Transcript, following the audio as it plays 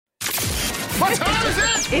What time is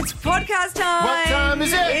it? It's podcast time. What time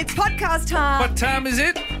is it? It's podcast time. What time is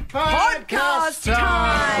it? Podcast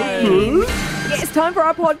time. Yeah, it's time for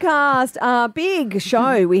our podcast. Big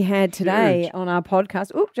show we had today on our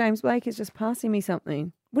podcast. Oh, James Blake is just passing me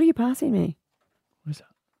something. What are you passing me? What is that?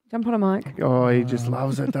 Jump on a mic. Oh, he just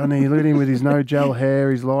loves it, doesn't he? Look at him with his no gel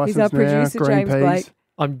hair, his license He's our producer, now, James green Blake. peas.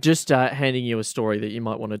 I'm just handing you a story that you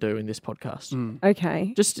might want to do in this podcast.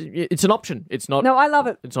 Okay. Just, it's an option. It's not. No, I love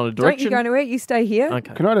it. It's not a Don't direction. you go anywhere. You stay here.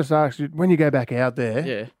 Okay. Can I just ask you, when you go back out there,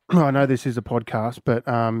 Yeah. I know this is a podcast, but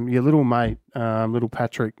your little mate, little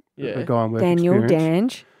Patrick, Yeah. the guy on Work Daniel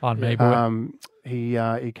Experience, Dange. On me, boy.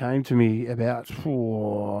 he came to me about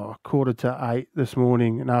 7:45 this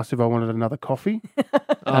morning and asked if I wanted another coffee.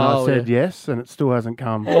 And I said yes, and it still hasn't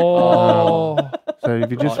come. Oh, So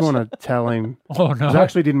if you just Right. want to tell him, oh no. he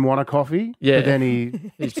actually didn't want a coffee, Yeah. but then he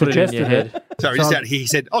He's put it in your suggested head. it. Sorry, So just I'm- out here, he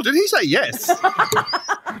said, "Oh, did he say yes?"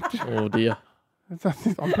 Oh dear.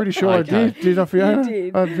 I'm pretty sure Okay. I did. Did I, Fiona?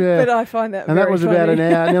 did. Yeah. But I find that And that very was about funny.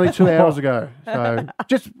 an hour, nearly 2 hours ago. So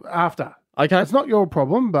just after. Okay. It's not your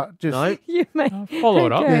problem, but just No. You may Follow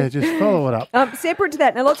it up. Okay. yeah, just follow it up. Separate to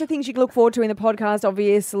that, now lots of things you can look forward to in the podcast,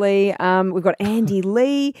 obviously. We've got Andy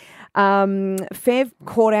Lee. Fev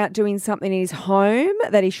caught out doing something in his home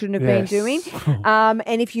that he shouldn't have been Yes. doing.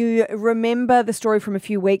 And if you remember the story from a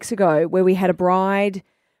few weeks ago where we had a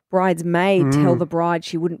bridesmaid tell the bride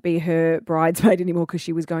she wouldn't be her bridesmaid anymore because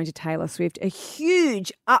she was going to Taylor Swift, a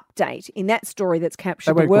huge update in that story that's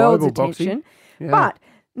captured They the went world's global, Boxy. attention. Yeah. But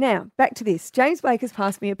now, back to this. James Blake has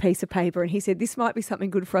passed me a piece of paper and he said this might be something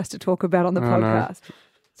good for us to talk about on the Oh, no. podcast.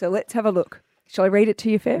 So let's have a look. Shall I read it to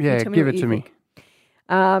you, Fev? Yeah, Tell give what it you to me. think.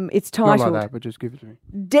 It's Not titled, like that, but just give it to me.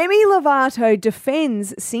 Demi Lovato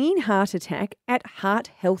defends singing Heart Attack at Heart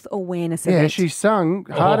Health Awareness Yeah, event. she sung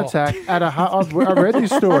Heart Attack at a heart. I've read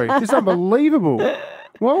this story. It's unbelievable.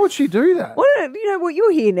 Why would she do that? You know what?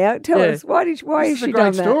 You're here now. Tell Yeah. us why This has is she a done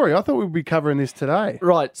great that? story. I thought we'd be covering this today.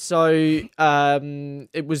 Right. So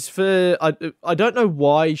it was for I don't know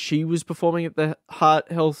why she was performing at the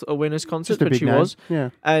Heart Health Awareness concert, Just a but big she name. was. Yeah.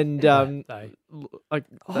 And They. like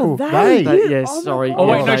Oh, They? they. yes, Oh, my sorry. Oh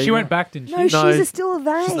wait, yeah, no, they- she went back, didn't she? No, No. she's still a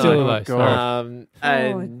they. Still Oh, a they. God.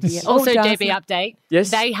 Sorry. And dear. Also, Darcy. JB update.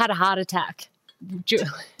 Yes? They had a heart attack. did Debbie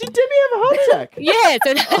have a heart attack? Yeah,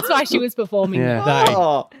 so that's why she was performing. Yeah. They.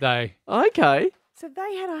 Oh, They. okay. So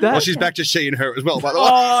they had a That- Well, she's back to she and her as well, by the way.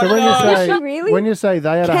 So when no. you say Is she really? when you say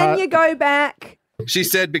they had a Can heart, you go back? She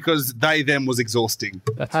said because they, them was exhausting.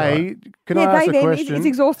 That's hey, right. can I yeah, ask they a them. question? It's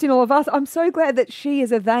exhausting all of us. I'm so glad that she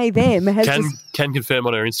is a they them has Can confirm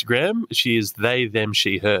on her Instagram she is they, them,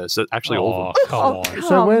 she, her. So actually all of them. Come Oh, on. come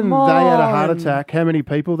So when they had a heart on. attack, how many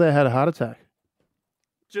people there had a heart attack?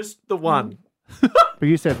 Just the one. But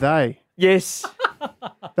you said they. Yes.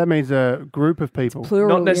 That means a group of people.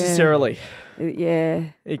 Plural. Not necessarily. Yeah.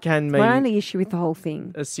 It can My mean only issue with the whole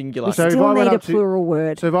thing. a singular. So if Still I went need a up to- plural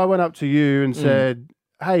word. So if I went up to you and said,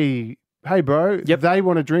 "Hey, bro, Yep. they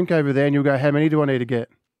want a drink over there," and you'll go, "How many do I need to get?"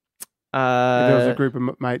 If there was a group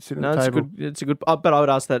of mates sitting No, at the it's a table. good. It's a good. But I would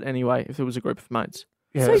ask that anyway if there was a group of mates.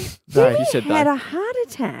 Yeah, So they. You said had that. a heart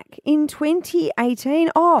attack in 2018.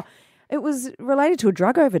 Oh, it was related to a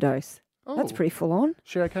drug overdose. That's Oh. pretty full on.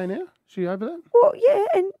 She okay now? She over that? Well, yeah,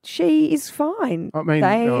 and she is fine. I mean,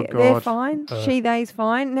 they're God. fine. They's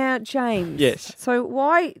fine. Now, James. Yes. So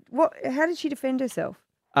why? What? How did she defend herself?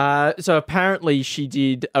 So apparently she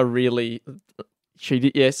did a really. She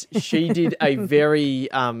did. Yes, she did a very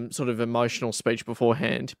sort of emotional speech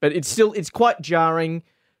beforehand. But it's quite jarring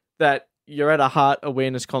that you're at a heart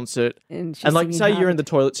awareness concert And, she's and like singing say you're Heart in the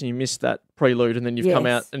toilets and you missed that prelude and then you've come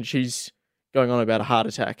out Yes. and she's going on about a heart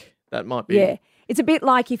attack. That might be. Yeah. It's a bit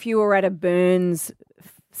like if you were at a Burns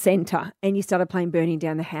centre and you started playing Burning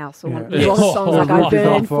Down the House or Yeah. one, there's a lot of songs like I Rock is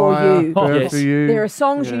Burn on for fire, You. burn Yes. for you. There are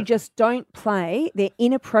songs Yeah. you just don't play. They're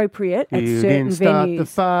inappropriate at You certain didn't start venues. the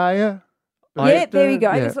fire. Yeah, there we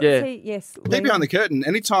go. Yeah. Just, Yeah. see, yes. Peek Lee. behind the curtain.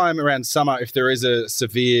 Anytime around summer, if there is a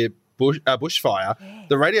severe bushfire,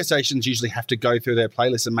 the radio stations usually have to go through their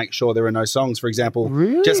playlist and make sure there are no songs. For example,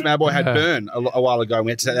 Really? Jess Mowboy had Yeah. Burn a while ago, and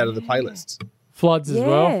we had to take that out of the playlist. Floods as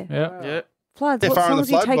well. Yeah. Yeah. Yeah. Floods. Yeah, What Fire on the songs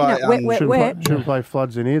are you Flood taking by, out? Wet, wet, Shouldn't wet. play, shouldn't play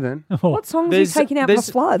floods in here then. What songs are you taking out for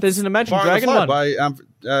floods? There's an Imagine Fire on the Dragon Flood one.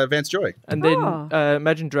 by Vance Joy. And then Oh.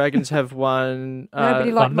 Imagine Dragons have one.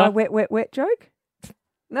 Nobody liked my Thunder? wet, wet, wet joke?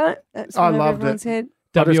 No, that's I what loved everyone it. said.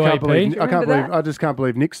 I just can't WAP. believe. Remember that? I just can't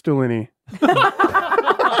believe Nick's still in here.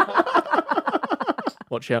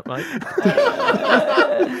 Watch out, mate.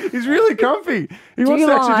 He's really comfy. He wants you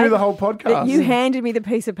to actually do like the whole that podcast. you handed me the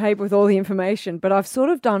piece of paper with all the information, but I've sort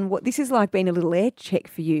of done what this is like being a little air check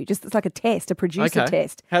for you. Just it's like a test, a producer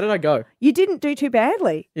test. How did I go? You didn't do too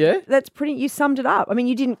badly. Yeah? That's pretty. You summed it up. I mean,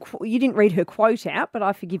 you didn't read her quote out, but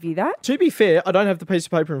I forgive you that. To be fair, I don't have the piece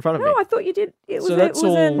of paper in front of me. No, I thought you did. It was. So that's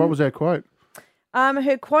all- What was her quote?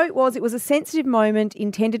 Her quote was, "It was a sensitive moment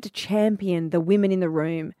intended to champion the women in the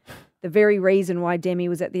room." The very reason why Demi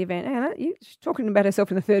was at the event. Anna, she's talking about herself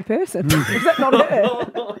in the third person. Is that not her?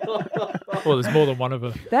 Well, there's more than one of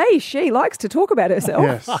her. She likes to talk about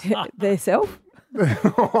herself. Yes. Herself.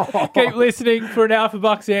 Keep listening for an Alpha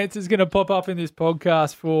Bucks answer is going to pop up in this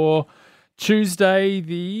podcast for Tuesday,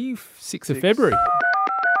 the 6th of February.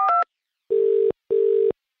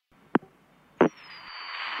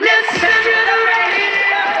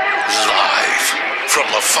 Live from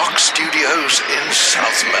the Fox Studios in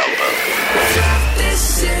South Melbourne.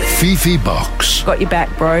 Fifi Box. Got your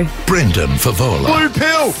back, bro. Brendan Favola. Blue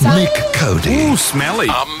pill. Nick Cody. Ooh, smelly.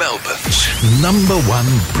 Are Melbourne's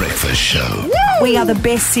 #1 breakfast show. We are the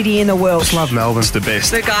best city in the world. Love Melbourne. It's the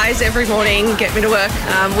best. The guys every morning get me to work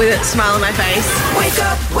with a smile on my face. Wake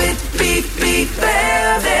up with Fifi,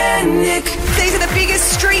 Bev and Nick. These are the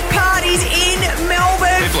biggest street parties in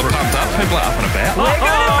Melbourne. People are pumped up. People are up and about. We're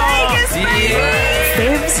going to Vegas, baby.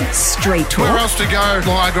 Fev's Street Tour. Where else to go?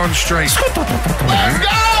 Lygon Street. Let's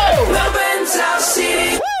go! Melbourne's our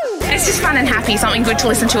city. It's just fun and happy, something good to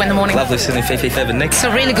listen to in the morning. Love listening to Fifi, Fev and Nick. It's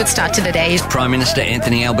a really good start to the day. Prime Minister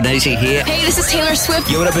Anthony Albanese here. Hey, this is Taylor Swift.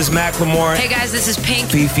 Yo, what up, is Macklemore. Hey guys, this is Pink.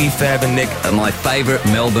 Fifi, Fev and Nick are my favourite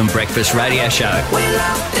Melbourne breakfast radio show. We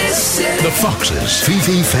love this city. The Foxes.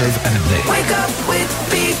 Fifi, Fev and Nick. Wake up with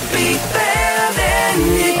Fifi, Bev and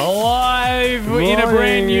Nick. Alive in a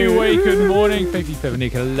brand new week. Good morning, Fifi, Fev and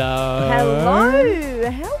Nick. Hello.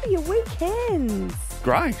 Hello. How were your weekends?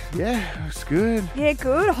 Great. Yeah, it's good. Yeah,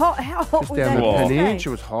 good. Hot. How hot Just was down that? the yesterday?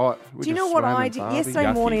 Peninsula, it was hot. We Do you just know what swam I in did Barbie. yesterday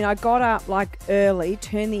Yucky. morning? I got up like early,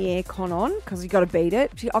 turned the aircon on because you got to beat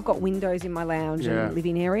it. I've got windows in my lounge Yeah. and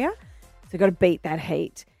living area, so got to beat that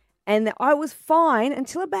heat. And I was fine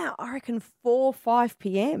until about, I reckon, 4, 5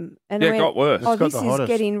 p.m. And I Yeah, it went, got worse. Oh, It's got this the is hottest.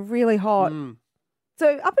 getting really hot. Mm.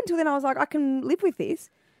 So up until then, I was like, I can live with this.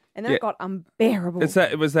 And then Yeah. it got unbearable.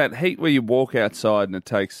 It was that heat where you walk outside and it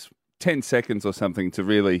takes 10 seconds or something to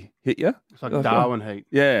really hit you. It's like Darwin heat.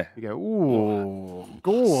 Yeah. You go, ooh,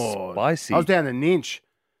 good. Spicy. I was down the Ninch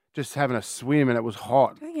just having a swim and it was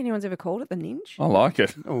hot. I don't think anyone's ever called it the Ninch. I like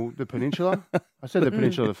it. Oh, the peninsula? I said the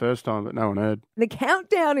peninsula the first time, but no one heard. The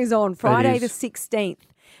countdown is on Friday the is. 16th.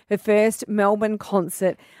 Her first Melbourne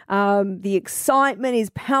concert. The excitement is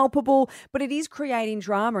palpable, but it is creating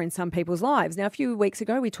drama in some people's lives. Now, a few weeks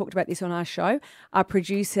ago, we talked about this on our show. Our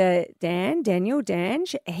producer, Daniel,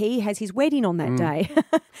 he has his wedding on that day.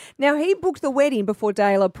 Now, he booked the wedding before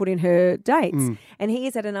Dayla put in her dates, and he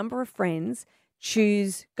has had a number of friends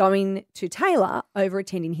choose going to Taylor over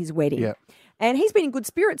attending his wedding. Yeah. And he's been in good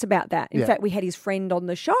spirits about that. In Yeah. fact, we had his friend on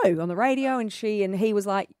the show, on the radio, and he was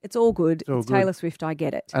like, it's all good. all It's good. Taylor Swift, I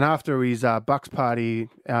get it. And after his Bucks party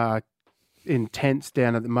in tents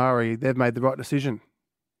down at the Murray, they've made the right decision.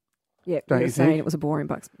 Yeah, Don't we were you saying think? it was a boring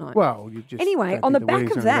Bucks night. Well, you just Anyway, don't on think the back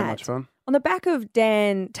wedding's of gonna be that, much fun. on the back of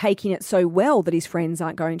Dan taking it so well that his friends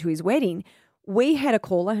aren't going to his wedding, we had a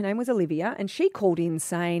caller, her name was Olivia, and she called in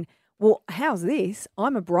saying, well, how's this?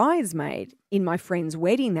 I'm a bridesmaid in my friend's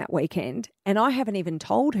wedding that weekend, and I haven't even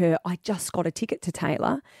told her I just got a ticket to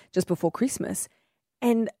Taylor just before Christmas,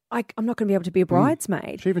 and I'm not going to be able to be a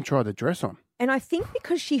bridesmaid. She even tried the dress on. And I think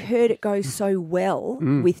because she heard it go so well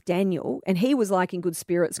with Daniel, and he was like in good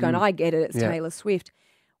spirits going, I get it, it's Yeah. Taylor Swift.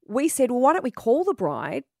 We said, well, why don't we call the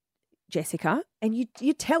bride, Jessica, and you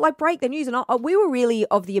tell, like, break the news. And we were really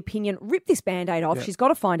of the opinion, rip this Band-Aid off. Yeah. She's got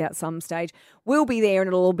to find out some stage. We'll be there and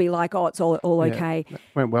it'll all be like, oh, it's all Yeah. okay.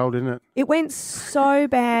 Went well, didn't it? It went so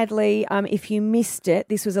badly. If you missed it,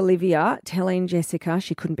 this was Olivia telling Jessica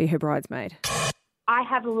she couldn't be her bridesmaid. I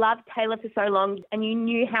have loved Taylor for so long, and you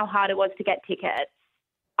knew how hard it was to get tickets.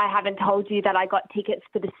 I haven't told you that I got tickets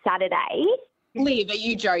for the Saturday. Liv, are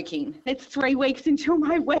you joking? It's 3 weeks until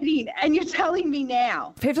my wedding and you're telling me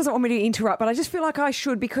now. Pep doesn't want me to interrupt, but I just feel like I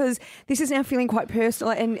should because this is now feeling quite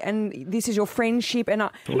personal and this is your friendship and I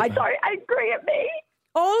Don't angry at me.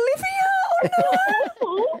 Olivia!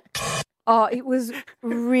 Oh, no! Oh, it was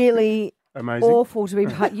really Amazing. awful to be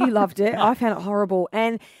part. You loved it. I found it horrible.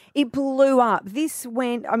 And it blew up. This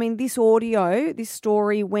audio, this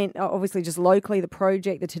story went obviously just locally, The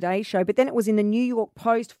Project, The Today Show, but then it was in the New York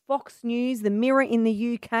Post, Fox News, The Mirror in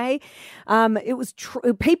the UK. It was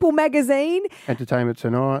People Magazine. Entertainment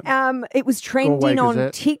Tonight. It was trending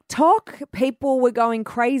on TikTok. People were going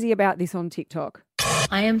crazy about this on TikTok.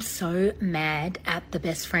 I am so mad at the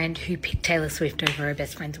best friend who picked Taylor Swift over her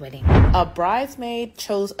best friend's wedding. A bridesmaid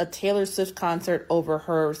chose a Taylor Swift concert over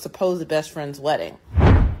her supposed best friend's wedding.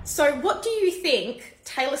 So what do you think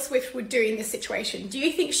Taylor Swift would do in this situation? Do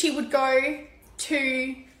you think she would go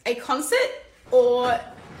to a concert, or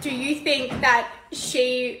do you think that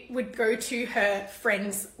she would go to her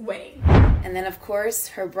friend's wedding? And then, of course,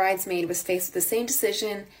 her bridesmaid was faced with the same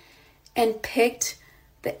decision and picked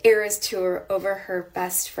the Eras Tour over her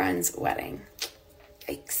best friend's wedding.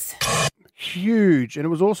 Yikes. Huge. And it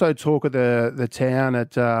was also talk of the town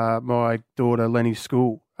at my daughter Lenny's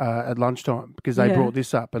school at lunchtime, because they brought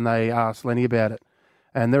this up and they asked Lenny about it.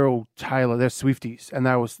 And they're all they're Swifties, and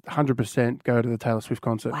they was 100% go to the Taylor Swift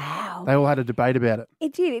concert. Wow. They all had a debate about it.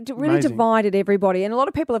 It did. It really divided everybody. And a lot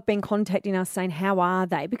of people have been contacting us saying, how are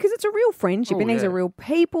they? Because it's a real friendship and these are real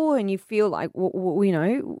people, and you feel like,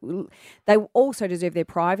 they also deserve their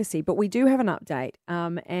privacy. But we do have an update,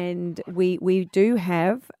 and we do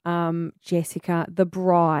have Jessica, the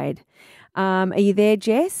bride. Are you there,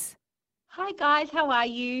 Jess? Hi guys, how are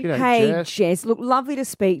you? G'day, Hey, Jess. Look, lovely to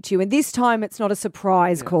speak to you. And this time it's not a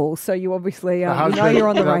surprise call, so you obviously know you're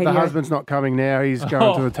on the radio. The husband's not coming now. He's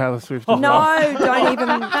going to the Taylor Swift. No, don't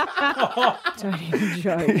even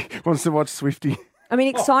joke. He wants to watch Swiftie. I mean,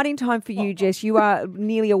 exciting time for you, Jess. You are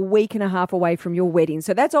nearly a week and a half away from your wedding,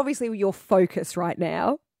 so that's obviously your focus right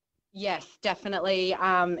now. Yes, definitely.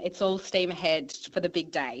 It's all steam ahead for the big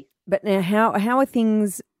day. But now, how are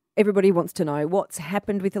things? Everybody wants to know what's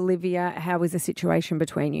happened with Olivia. How is the situation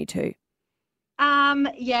between you two?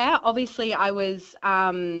 Obviously I was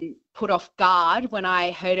put off guard when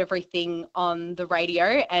I heard everything on the radio,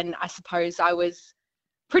 and I suppose I was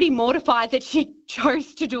pretty mortified that she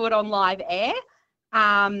chose to do it on live air,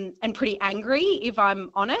 and pretty angry, if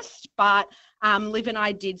I'm honest. But Liv and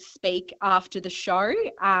I did speak after the show,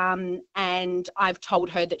 and I've told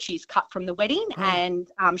her that she's cut from the wedding, and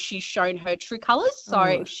she's shown her true colours. So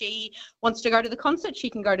if she wants to go to the concert, she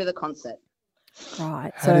can go to the concert.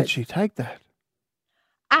 Right. How did she take that?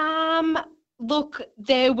 Look,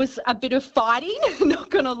 there was a bit of fighting,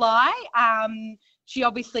 not going to lie. She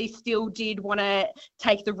obviously still did want to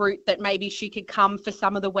take the route that maybe she could come for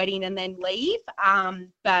some of the wedding and then leave.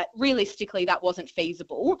 But realistically, that wasn't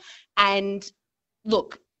feasible. And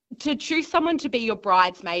look, to choose someone to be your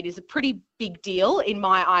bridesmaid is a pretty big deal in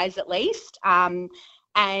my eyes, at least.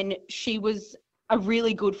 And she was a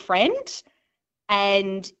really good friend.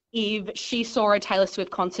 And if she saw a Taylor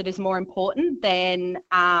Swift concert as more important, then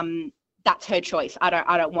that's her choice. I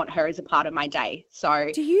don't want her as a part of my day.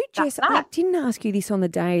 So do you, Jess? I didn't ask you this on the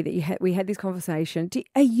day that we had this conversation.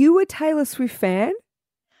 Are you a Taylor Swift fan?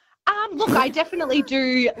 Look, I definitely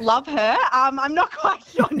do love her. I'm not quite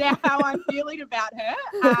sure now how I'm feeling about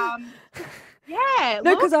her.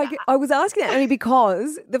 No, because I was asking that only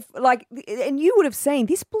because and you would have seen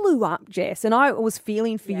this blew up, Jess, and I was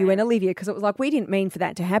feeling for you and Olivia, because it was like we didn't mean for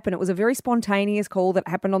that to happen. It was a very spontaneous call that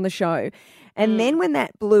happened on the show, and then when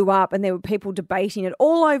that blew up and there were people debating it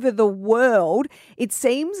all over the world, it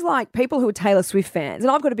seems like people who are Taylor Swift fans,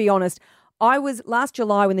 and I've got to be honest, I was last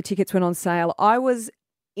July when the tickets went on sale, I was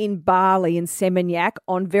in Bali in Seminyak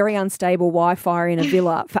on very unstable Wi-Fi in a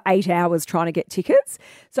villa for 8 hours trying to get tickets.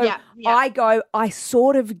 So I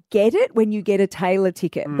sort of get it when you get a Taylor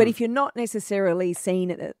ticket. But if you're not necessarily seeing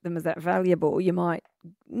them as that valuable, you might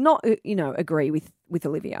not, agree with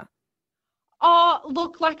Olivia. Oh,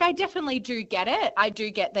 look, I definitely do get it. I do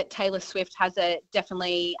get that Taylor Swift has a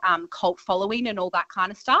definitely cult following and all that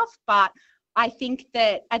kind of stuff. But I think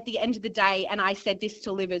that at the end of the day, and I said this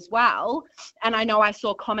to Liv as well, and I know I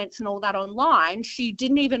saw comments and all that online, she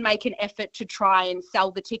didn't even make an effort to try and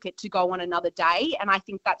sell the ticket to go on another day. And I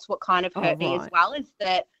think that's what kind of hurt me as well, is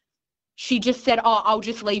that she just said, I'll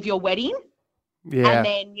just leave your wedding and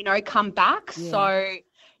then, come back. Yeah. So,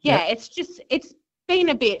 it's been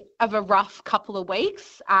a bit of a rough couple of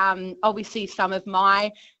weeks. Obviously, some of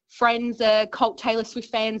my friends are cult Taylor Swift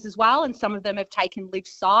fans as well, and some of them have taken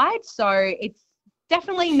Liv's side. So it's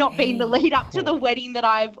definitely not been the lead up to the wedding that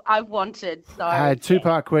I've wanted. So I had a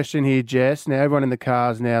two-part question here, Jess. Now, everyone in the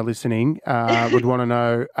cars now listening would want to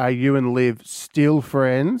know, are you and Liv still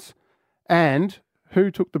friends? And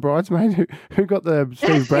who took the bridesmaid? Who got the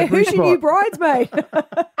Steve Bradbury spot? Who's your new bridesmaid?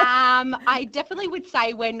 I definitely would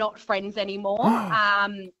say we're not friends anymore.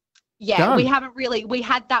 Yeah, Done. we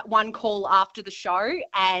had that one call after the show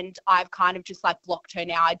and I've kind of just like blocked her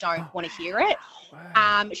now. I don't want to hear it.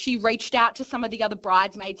 Wow. She reached out to some of the other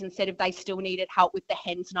bridesmaids and said if they still needed help with the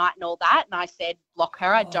hens night and all that. And I said, block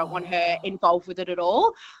her. I don't want her involved with it at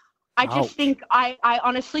all. I just think I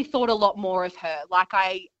honestly thought a lot more of her. Like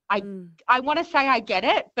I want to say I get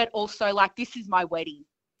it, but also like this is my wedding.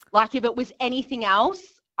 Like if it was anything else,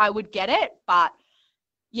 I would get it. But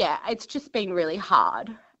yeah, it's just been really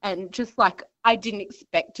hard. And just like I didn't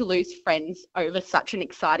expect to lose friends over such an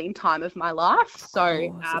exciting time of my life.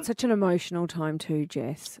 So it's such an emotional time too,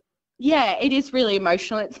 Jess. Yeah, it is really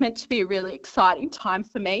emotional. It's meant to be a really exciting time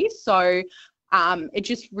for me. So it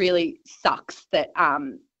just really sucks that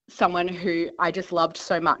someone who I just loved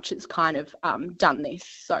so much has kind of done this.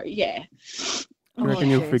 So yeah. Do you reckon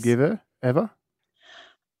you'll forgive her ever?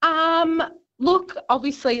 Look,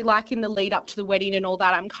 obviously, like in the lead up to the wedding and all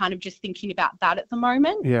that, I'm kind of just thinking about that at the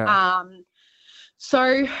moment. Yeah.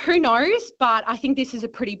 So who knows? But I think this is a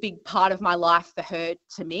pretty big part of my life for her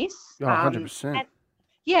to miss. Oh, 100%.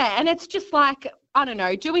 And it's just like, I don't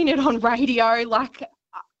know, doing it on radio, like,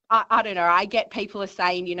 I don't know. I get people are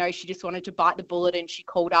saying, you know, she just wanted to bite the bullet and she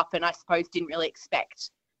called up and I suppose didn't really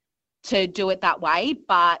expect to do it that way.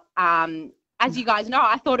 But as you guys know,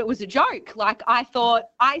 I thought it was a joke. Like I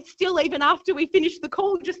still, even after we finished the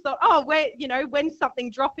call, just thought, when's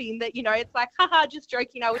something dropping that, you know, it's like, haha, just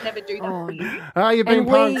joking. I would never do that for you. Oh, you've been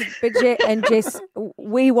punked. And Jess,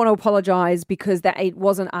 we want to apologise because that it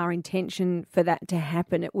wasn't our intention for that to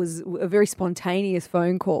happen. It was a very spontaneous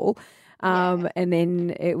phone call. And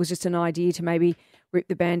then it was just an idea to maybe rip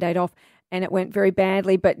the Band-Aid off. And it went very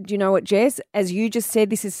badly. But do you know what, Jess? As you just said,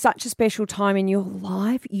 this is such a special time in your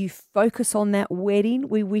life. You focus on that wedding.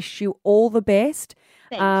 We wish you all the best.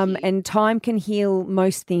 Thank you. And time can heal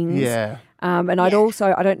most things. Yeah. And I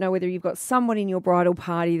don't know whether you've got someone in your bridal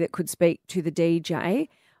party that could speak to the DJ.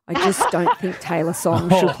 I just don't think Taylor song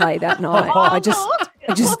should play that night.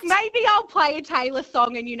 Look, maybe I'll play a Taylor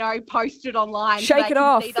song and, you know, post it online. Shake it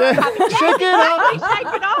off. Shake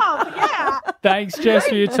it off. Yeah. Thanks, Jess,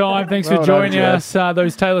 for your time. Thanks for joining us.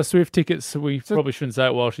 Those Taylor Swift tickets, we probably shouldn't say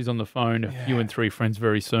it while she's on the phone. You and 3 friends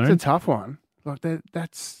very soon. It's a tough one. Like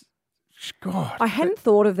that's, God. I hadn't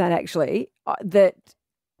thought of that actually, that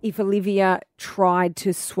if Olivia tried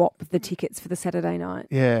to swap the tickets for the Saturday night.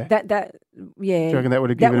 Yeah. Do you reckon that would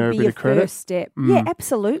have given her a bit of credit? First step. Yeah,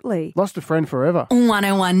 absolutely. Lost a friend forever.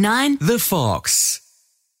 1019 The Fox.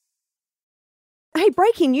 Hey,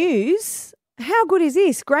 breaking news. How good is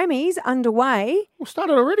this? Grammys underway. Well,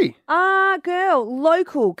 started already.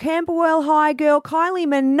 Local Camberwell High girl Kylie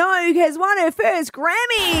Minogue has won her first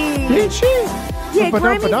Grammy. Did she? Yeah,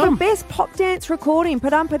 Grammy for Best Pop Dance Recording.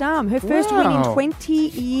 Padum Padum. Her first win in 20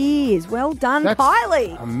 years. Well done,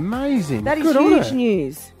 Kylie. Amazing. That is huge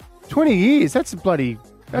news. 20 years. That's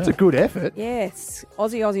a good effort. Yes.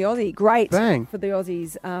 Aussie. Great. Bang. For the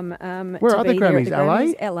Aussies. Where are the Grammys?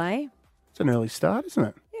 LA? LA. It's an early start, isn't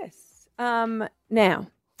it? Yes. Now,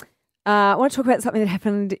 I want to talk about something that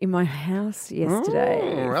happened in my house yesterday.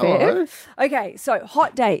 Hello. Okay, so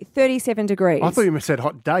hot day, 37 degrees. I thought you said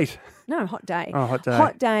hot date. No, hot day. Oh, hot day.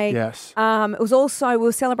 Hot day. Yes. It was also, we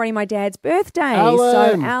were celebrating my dad's birthday.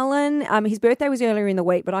 Alan. So Alan, his birthday was earlier in the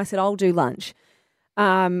week, but I said, I'll do lunch.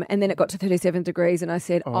 And then it got to 37 degrees and I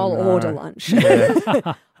said, I'll order lunch.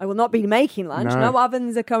 Yeah. I will not be making lunch. No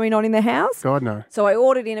ovens are going on in the house. God, no. So I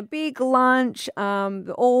ordered in a big lunch.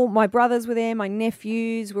 All my brothers were there, my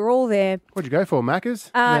nephews were all there. What'd you go for, Macca's?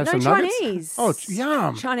 No, some Chinese. Nuggets? Oh,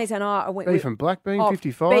 yum. Chinese, and I went Beef and black bean,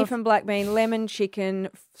 55. Beef and black bean, lemon chicken,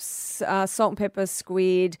 salt and pepper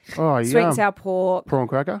squid, sweet and sour pork. Prawn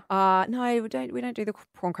cracker? No, we don't do the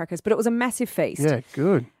prawn crackers, but it was a massive feast. Yeah,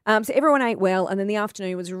 good. So everyone ate well, and then the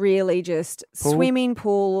afternoon was really just swimming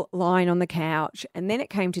pool, lying on the couch, and then it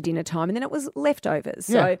came to dinner time, and then it was leftovers.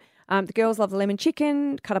 Yeah. So the girls love the lemon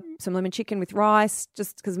chicken, cut up some lemon chicken with rice,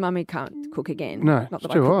 just because Mummy can't cook again. No, not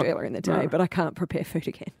that I too cooked hot. earlier in the day, but I can't prepare food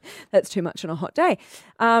again. That's too much on a hot day.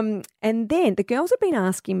 And then the girls had been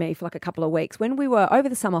asking me for like a couple of weeks when we were over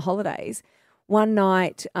the summer holidays. One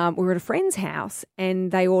night we were at a friend's house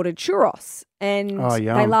and they ordered churros and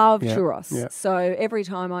they love churros. Yeah. So every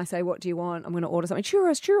time I say, what do you want? I'm going to order something.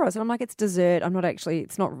 Churros. And I'm like, it's dessert.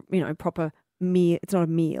 It's not, proper meal. It's not a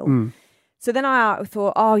meal. Mm. So then I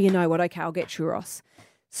thought, oh, you know what? Okay, I'll get churros.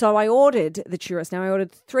 So I ordered the churros. Now I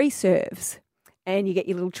ordered 3 serves and you get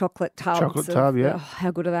your little chocolate tubs. Chocolate tub, yeah. Oh,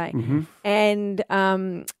 how good are they? Mm-hmm.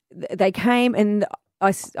 And they came and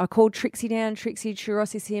I called Trixie down. Trixie,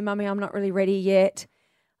 churros is here, Mummy. I'm not really ready yet.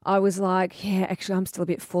 I was like, yeah, actually, I'm still a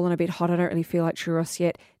bit full and a bit hot. I don't really feel like churros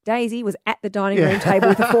yet. Daisy was at the dining room table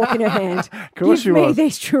with a fork in her hand. Of course Give she me was.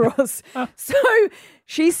 these churros. So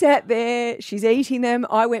she sat there. She's eating them.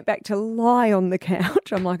 I went back to lie on the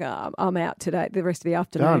couch. I'm like, oh, I'm out today. The rest of the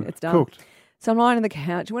afternoon, it's done. Cooked. So I'm lying on the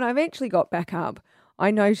couch. When I eventually got back up, I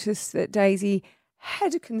noticed that Daisy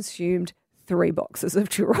had consumed 3 boxes of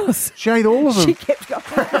churros. She ate all of them. She kept going.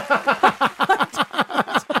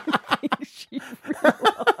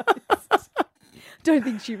 Don't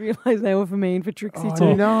think she realised they were for me and for Trixie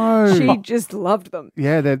too. No. She just loved them.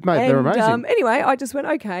 Yeah, they're amazing. Anyway, I just went,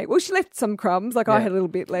 okay. Well, she left some crumbs. Like I had a little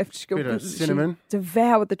bit left. She Bit of cinnamon. She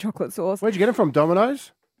devoured the chocolate sauce. Where'd you get it from?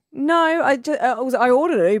 Domino's? No, I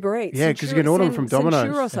ordered it Uber Eats. Yeah, because you can order them from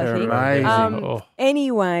Domino's. Churros, I They're think. amazing.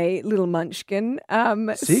 Anyway, little munchkin.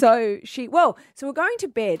 Sick? So we're going to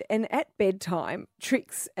bed, and at bedtime,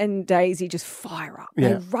 Trix and Daisy just fire up. Yeah.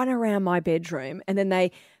 They run around my bedroom, and then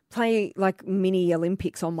they play like mini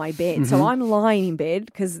Olympics on my bed. Mm-hmm. So I'm lying in bed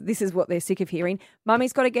because this is what they're sick of hearing.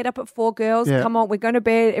 Mummy's got to get up at 4, girls. Yeah. Come on, we're going to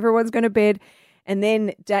bed. Everyone's going to bed. And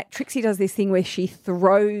then Trixie does this thing where she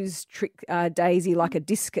throws Daisy like a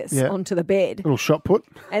discus onto the bed. Little shot put.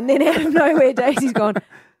 And then out of nowhere, Daisy's gone,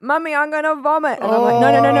 Mummy, I'm going to vomit. And I'm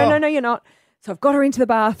like, no, you're not. So I've got her into the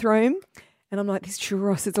bathroom. And I'm like, this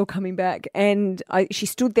churros, it's all coming back. And she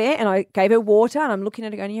stood there and I gave her water. And I'm looking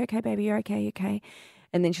at her going, you okay, baby? You're okay? You okay?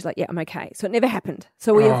 And then she's like, yeah, I'm okay. So it never happened.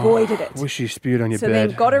 So we avoided it. Wish you spewed on your so bed.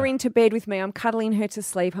 then got her into bed with me. I'm cuddling her to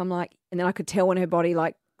sleep. I'm like, and then I could tell when her body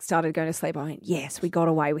like started going to sleep. I went, yes, we got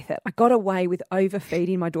away with it. I got away with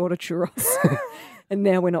overfeeding my daughter churros. And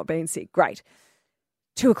now we're not being sick. Great.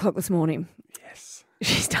 2:00 this morning. Yes.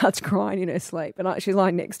 She starts crying in her sleep. And she's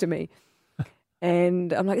lying next to me.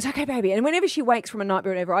 And I'm like, it's okay, baby. And whenever she wakes from a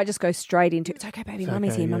nightmare or whatever, I just go straight into, it's okay, baby.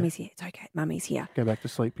 Mummy's here. Mummy's here. It's okay. Mummy's here. Go back to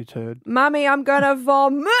sleep, you turd. Mummy, I'm going to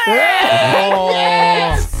vomit.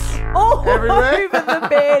 Yes! All Everywhere. over the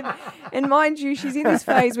bed. And mind you, she's in this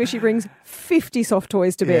phase where she brings 50 soft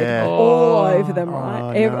toys to bed. Yeah. All over them,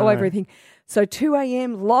 right? no. All over everything. So 2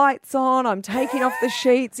 a.m, lights on. I'm taking off the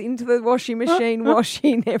sheets into the washing machine,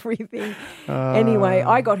 washing everything. Anyway,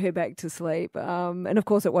 I got her back to sleep. And of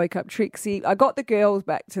course, it woke up Trixie. I got the girls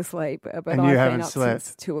back to sleep, but And I've you been haven't up slept.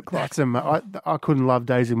 since 2:00. That's I couldn't love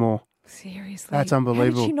Daisy more. Seriously. That's How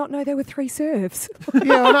unbelievable. did she not know there were 3 serves?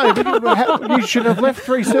 Yeah, I know. But you should have left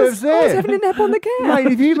 3 serves I was there. having a nap on the couch. Mate,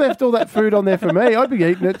 if you left all that food on there for me, I'd be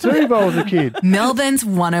eating it too if I was a kid. Melbourne's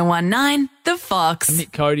 1019, The Fox.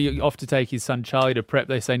 Nick Cody off to take his son Charlie to prep.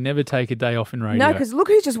 They say never take a day off in radio. No, because look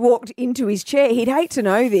who's just walked into his chair. He'd hate to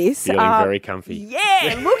know this. Feeling very comfy.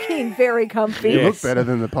 Yeah, looking very comfy. You look better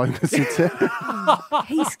than the bloke that sits there.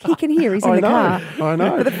 He can hear. He's in the car. I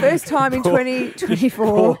know. For the first time in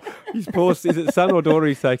 2024. His poor, is it son or daughter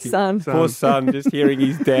he's taking? Son. Poor son, just hearing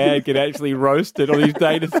his dad get actually roasted on his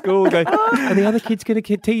day to school. Going, are the other kids going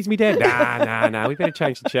to tease me, Dad? Nah, we better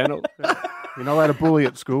change the channel. You're not allowed to bully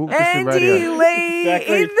at school. Just in Andy radio. Lee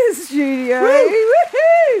Exactly. in the studio.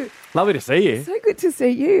 Woohoo! Lovely to see you. So good to see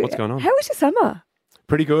you. What's going on? How was your summer?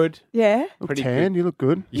 Pretty good. Yeah. Look Pretty tan, you look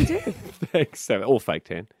good. You do. Thanks. All fake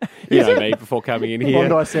tan. You know me before coming in here.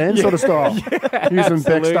 Bondi Sand sort of style. Using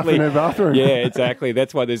Beck stuff in her bathroom. Yeah, exactly.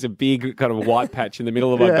 That's why there's a big kind of white patch in the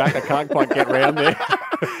middle of my back. I can't quite get round there.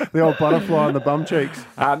 The old butterfly on the bum cheeks.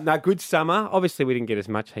 No, good summer. Obviously, we didn't get as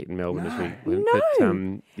much heat in Melbourne as we went. No. But,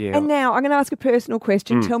 yeah. And now I'm going to ask a personal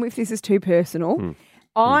question. Tell me if this is too personal.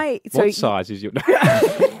 What size is your...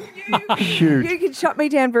 Huge. You can shut me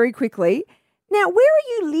down very quickly. Now, where are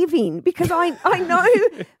you living? Because I know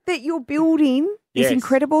that you're building this Yes.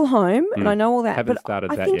 incredible home, and I know all that. Haven't but started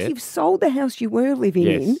I that think yet. you've sold the house you were living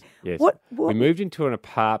in. Yes. What? We moved into an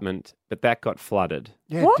apartment, but that got flooded.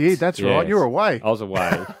 Yeah, What? it did. That's right. Yes. You were away. I was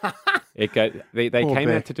away. They Poor came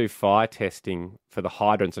Beck. out to do fire testing for the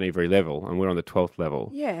hydrants on every level, and we're on the 12th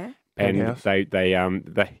level. Yeah. And Penthouse. they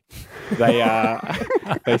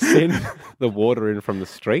send the water in from the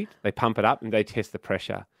street. They pump it up and they test the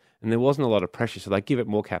pressure. And there wasn't a lot of pressure, so they give it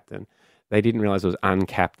more, Captain. They didn't realise it was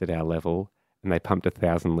uncapped at our level, and they pumped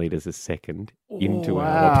 1,000 litres a second into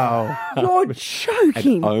our Wow. You're and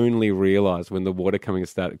joking. only realised when the water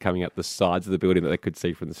started coming up the sides of the building that they could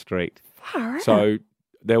see from the street. Far out. So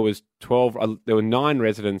there was 12. There were 9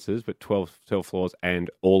 residences, but 12 floors,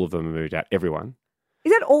 and all of them moved out. Everyone.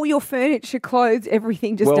 Is that all your furniture, clothes,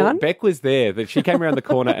 everything just well, done? Beck was there. That she came around the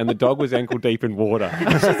corner, and the dog was ankle deep in water.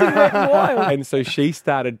 wild. And so she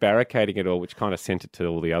started barricading it all, which kind of sent it to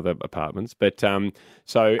all the other apartments. But so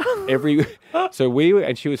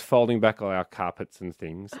she was folding back all our carpets and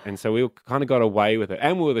things, and so we kind of got away with it,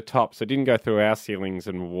 and we were the top, so it didn't go through our ceilings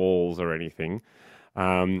and walls or anything.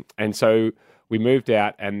 And so we moved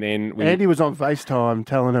out, and then Andy was on FaceTime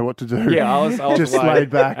telling her what to do. Yeah, I was just away. laid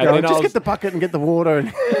back. And Going, then just get the bucket and get the water.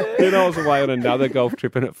 And then I was away on another golf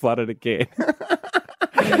trip, and it flooded again.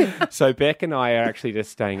 So Beck and I are actually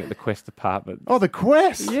just staying at the Quest apartment. Oh, the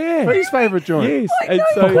Quest. Yeah, Free's favourite joint. Yes, I know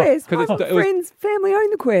the Quest. My friends' family own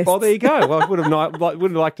the Quest. Oh, there you go. Well, I would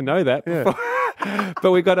have liked to know that. Yeah.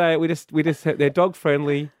 But we just they're dog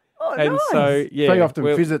friendly. Oh, and nice. so, yeah. Very often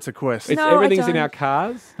visits a Quest. Everything's in our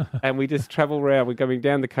cars, and we just travel around. We're going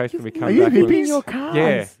down the coast and we come Are you back. hippies? In your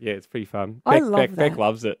cars? Yeah, it's pretty fun. I love that. Beck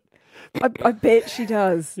loves it. I bet she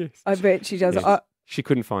does. Yes. I bet she does. Yes. She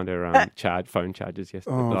couldn't find her phone chargers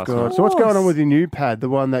yesterday. Oh, last God. night. So what's going on with your new pad, the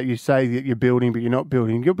one that you say that you're building but you're not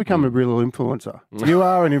building? You'll become a real influencer. You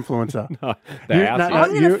are an influencer. No, the house is.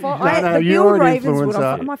 I'm going to follow. The you're Bill an Ravenswood.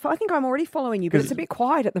 influencer. I think I'm already following you, but it's a bit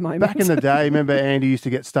quiet at the moment. Back in the day, remember Andy used to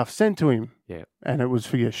get stuff sent to him. Yeah. And it was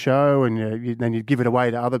for your show, and then you'd give it away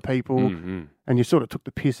to other people, and you sort of took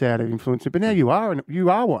the piss out of influencer. But now you are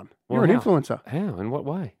one. You're an influencer. How? In what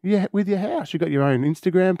way? Yeah, with your house. You've got your own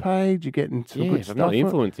Instagram page. You're getting some good I'm stuff. not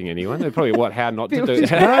influencing anyone. They're probably how not to do it.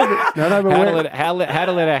 But How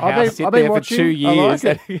to let our house sit there for 2 years.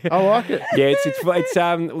 I like it. Yeah, it's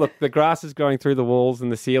look, the grass is growing through the walls and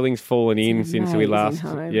the ceiling's fallen in since we last.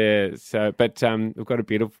 Home. Yeah, so but we've got a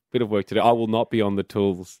bit of work to do. I will not be on the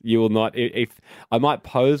tools. You will not. If I might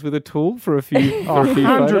pose with a tool for a few.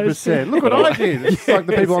 100%. Look what I did. It's like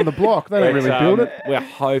the people on the block. They don't really build it. We're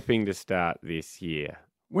hoping to start this year.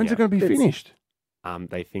 When's it going to be finished?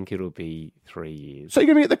 They think it'll be 3 years. So you're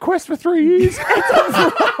going to be at the Quest for 3 years?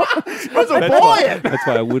 That's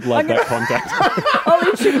why I would like that contact. I'll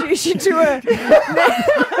introduce you to her.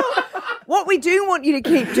 What we do want you to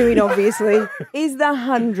keep doing, obviously, is the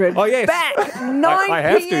 100. Oh, yes. Back 9 I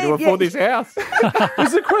have to afford this house.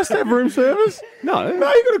 Does the Quest have room service? No. No,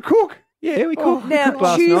 you got to cook. Yeah, we cooked. Now,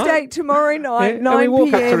 last Tuesday, night. tomorrow night, 9 and we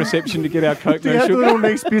walk p.m. up to reception to get our Coke, Do no you have the sugar. little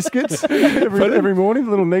nice biscuits every morning?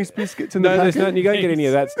 The little nice biscuits in the No, packet? you don't get any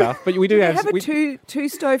of that stuff. But we do have. have a two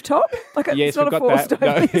stove top? Like Yes, it's not we've a got four that. stove.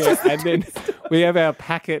 No, it's just a and then we have our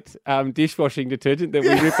packet dishwashing detergent that we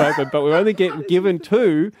rip open, but we're only getting given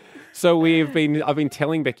 2. So I've been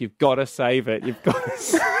telling Beck, you've got to save it. You've got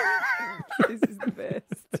to. This is the best.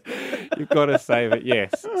 You've got to save it.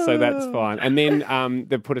 Yes, so that's fine. And then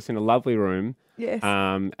they put us in a lovely room. Yes.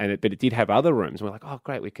 But it did have other rooms. And we're like, oh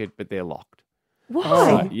great, we could, but they're locked. Why?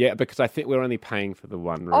 So, yeah, because I think we're only paying for the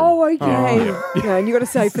one room. Oh, okay. No, and you got to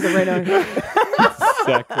save for the reno.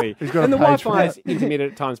 Exactly. He's got And a the page for Wi-Fi is that.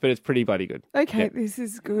 intermittent at times, but it's pretty bloody good. Okay, Yeah. this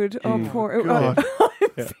is good. Oh, poor. God.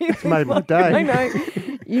 It's made my day. I know.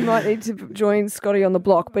 You might need to join Scotty on the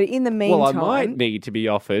block, but in the meantime, Well, I might need to be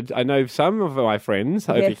offered. I know some of my friends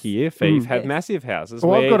over Yes. here, Fief, have Yes. massive houses.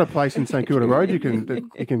 Well, where I've got a place in St Kilda Road you can move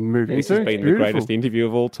This into. has been It's the beautiful. greatest interview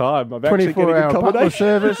of all time. I'm actually getting 24-hour butler accommodation.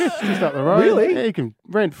 service just up the road. Really? Yeah, you can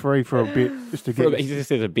rent free for a bit just to get He just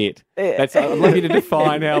says a bit. I'd love you to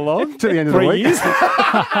define how long. to the end of the 3 week. years.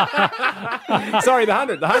 Sorry, the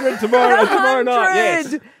 100. The 100 tomorrow night.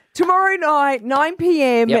 Yes. Tomorrow night, 9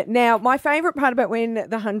 p.m. Yep. Now, my favourite part about when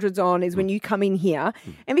the 100's on is when you come in here,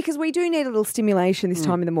 and because we do need a little stimulation this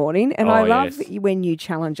time in the morning, and Oh, I love yes. when you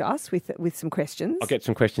challenge us with some questions. I'll get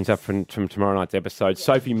some questions up from tomorrow night's episode.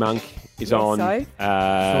 Sophie Monk is Yes, on. Soph.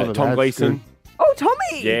 Saw the Tom ads, Gleeson. good. Oh,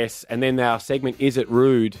 Tommy! Yes, and then our segment Is It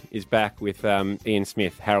Rude is back with Ian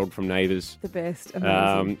Smith, Harold from Neighbours. The best.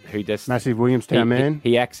 Amazing. Who just Massive Williamstown man.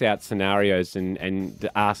 He acts out scenarios and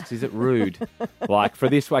asks, "Is it rude?" Like for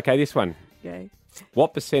this one. Okay.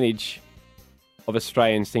 What percentage of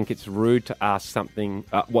Australians think it's rude to ask something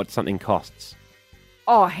what something costs?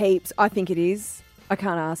 Oh, heaps. I think it is. I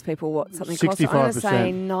can't ask people what something costs. I'm going to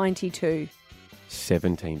say 92.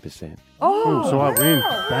 17%. Oh, Ooh, so I win.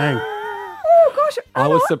 Bang. Oh, gosh. I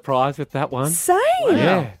was surprised with that one. Same.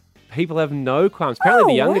 Yeah. People have no qualms.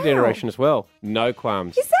 Apparently the younger wow. generation as well. No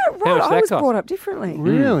qualms. Is that How right? much I that was cost? brought up differently.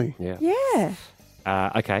 Really? Yeah.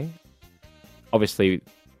 Yeah. Okay. Obviously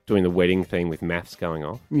doing the wedding theme with maths going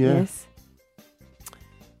on. Yeah. Yes.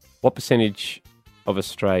 What percentage of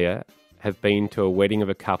Australia have been to a wedding of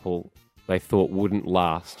a couple they thought wouldn't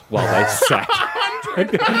last while they sat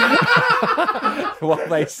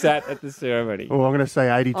at the ceremony? Oh, I'm going to say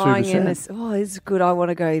 82%. Oh, it's good. I want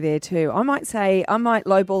to go there too. I might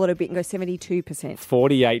lowball it a bit and go 72%.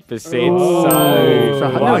 48%. Oh.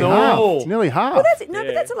 So one nearly half. all. It's nearly half. Well,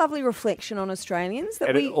 but that's a lovely reflection on Australians that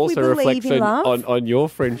And we it also believe reflects in love. on your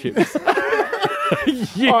friendships.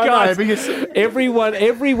 You I know, guys, because- every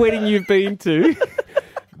wedding you've been to,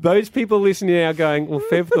 those people listening now going, well,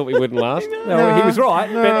 Fev thought we wouldn't last. No, he was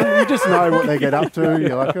right. No, But you just know what they get up to.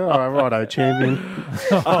 You're like, oh, righto, champion.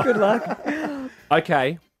 Good luck.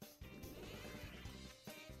 okay.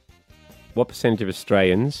 What percentage of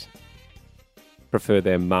Australians prefer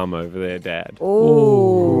their mum over their dad?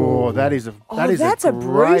 Oh, that's a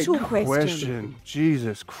great brutal question.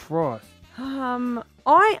 Jesus Christ. I'm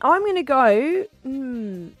going to go.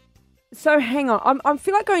 So hang on. I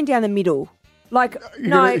feel like going down the middle. Like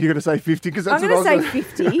You're going to say 50 because that's I'm what I going was to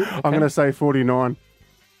say 50. I'm going to say 49.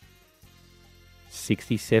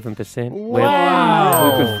 67%.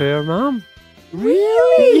 Wow. We prefer mum.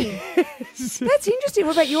 Really? That's interesting.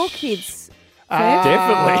 What about your kids?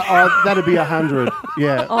 Definitely. That'd be 100.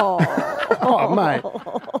 Yeah. Oh, mate.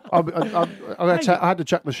 I had to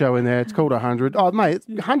chuck the show in there. It's called 100. Oh, mate, it's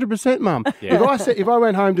 100% mum. Yeah. If I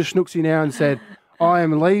went home to Schnooksy now and said, I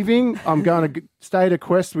am leaving, I'm going to stay to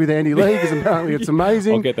Quest with Andy Lee because apparently it's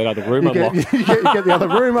amazing. I'll get that other room unlocked. You get the other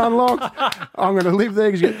room unlocked. I'm going to live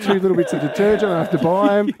there because you get 2 little bits of detergent. I have to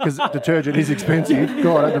buy them because detergent is expensive.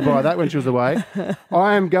 God, I had to buy that when she was away.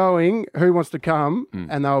 I am going, who wants to come?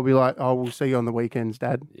 And they'll be like, oh, we'll see you on the weekends,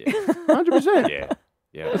 Dad. Yeah. 100%.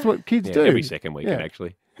 Yeah. That's what kids do. Every second weekend,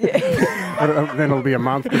 actually. Then it'll be a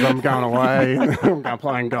month because I'm going away. I'm going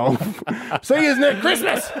playing golf. See you next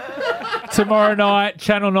Christmas. Tomorrow night,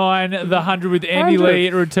 Channel 9, The 100 with Andy Lee.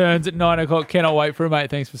 It returns at 9 o'clock. Cannot wait for it, mate.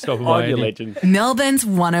 Thanks for stopping by, I'm your Andy. legend. Melbourne's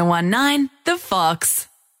 1019, The Fox.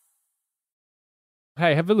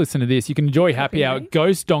 Hey, have a listen to this. You can enjoy Happy Hour at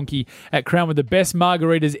Ghost Donkey at Crown with the best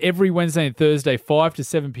margaritas every Wednesday and Thursday, 5 to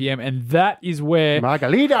 7 p.m. And that is where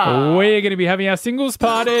Margarita. we're going to be having our singles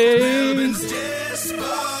party. It's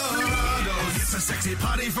a sexy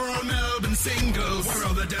party for all Melbourne singles. Where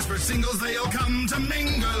all the desperate singles, they all come to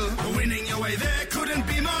mingle. Winning your way there couldn't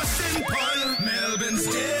be more simple. Melbourne's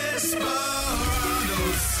Desperados.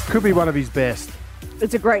 Could be one of his best.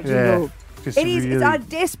 it's a great jingle. It's our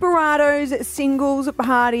Desperados singles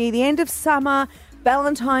party, the end of summer,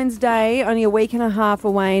 Valentine's Day, only a week and a half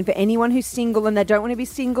away. And for anyone who's single and they don't want to be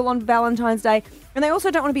single on Valentine's Day, and they also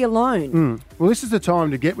don't want to be alone. Well, this is the time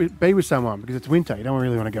to be with someone because it's winter. You don't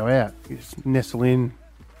really want to go out. You just nestle in.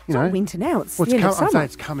 It's not winter now. It's the end of I'm summer. saying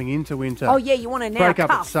it's coming into winter. Oh, yeah, you want to now break up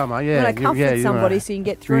cuff. at summer. Yeah, You want to cuff with somebody so you can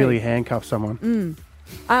get through. Really handcuff someone.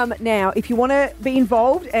 Now, if you want to be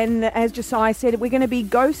involved, and as Josiah said, we're going to be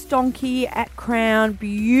Ghost Donkey at Crown.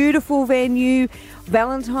 Beautiful venue,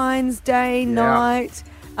 Valentine's Day night.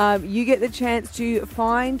 You get the chance to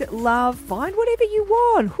find love, find whatever you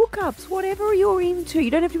want, hookups, whatever you're into. You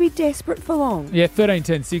don't have to be desperate for long. Yeah,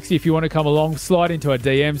 131060 if you want to come along. Slide into our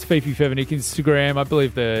DMs, Fifi Fevenick Instagram. I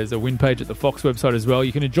believe there's a win page at the Fox website as well.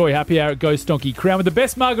 You can enjoy Happy Hour at Ghost Donkey Crown with the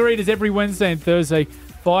best margaritas every Wednesday and Thursday,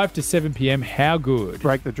 5 to 7 p.m. How good?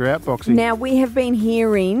 Break the drought, Boxing. Now, we have been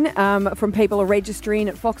hearing from people are registering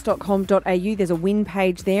at fox.com.au. There's a win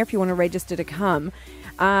page there if you want to register to come.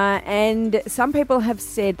 And some people have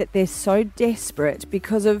said that they're so desperate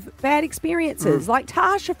because of bad experiences, like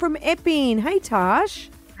Tasha from Epping. Hey,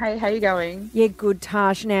 Tash. Hey, how you going? Yeah, good,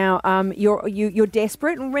 Tash. Now, you're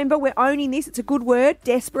desperate. And remember, we're owning this. It's a good word,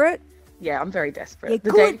 desperate. Yeah, I'm very desperate. Yeah,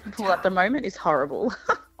 the good. dating pool at the moment is horrible.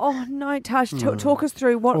 Oh, no, Tash. Talk us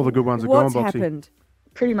through All the good ones are gone, what's Boxy. happened.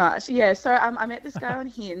 Pretty much, yeah. So I met this guy on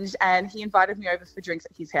Hinge, and he invited me over for drinks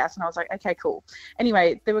at his house, and I was like, okay, cool.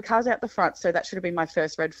 Anyway, there were cars out the front, so that should have been my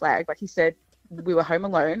first red flag. But he said we were home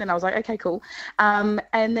alone, and I was like, okay, cool. And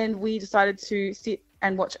then we decided to sit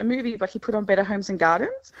and watch a movie, but he put on Better Homes and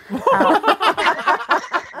Gardens.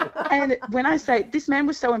 And when I say, this man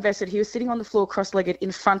was so invested, he was sitting on the floor cross-legged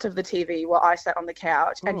in front of the TV while I sat on the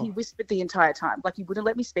couch, and he whispered the entire time. Like, he wouldn't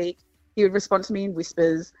let me speak. He would respond to me in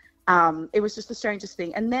whispers. It was just the strangest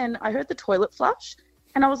thing. And then I heard the toilet flush,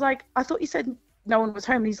 and I was like, I thought you said no one was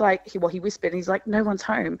home. And he's like, he whispered, and he's like, no one's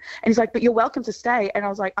home. And he's like, but you're welcome to stay. And I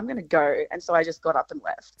was like, I'm going to go. And so I just got up and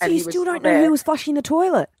left. So and you he was still don't there. know who was flushing the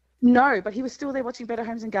toilet? No, but he was still there watching Better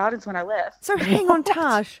Homes and Gardens when I left. So hang on,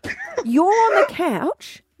 Tash. You're on the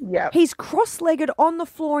couch. Yeah. He's cross-legged on the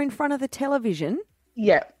floor in front of the television.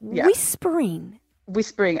 Yeah. Whispering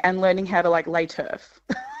and learning how to lay turf.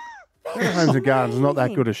 Better Homes and Gardens is not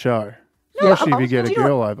that good a show. Especially if you get a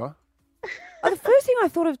girl over. The first thing I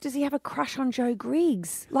thought of, does he have a crush on Joe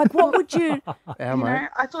Griggs? Like, what would you...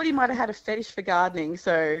 I thought he might have had a fetish for gardening,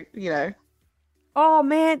 so, Oh,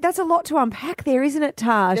 man, that's a lot to unpack there, isn't it,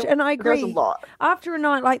 Tash? And I agree. There's a lot. After a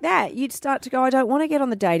night like that, you'd start to go, I don't want to get on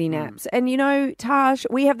the dating apps. And, Tash,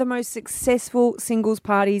 we have the most successful singles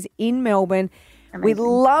parties in Melbourne. Amazing. We'd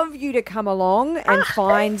love you to come along and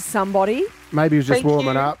find somebody. Maybe he was just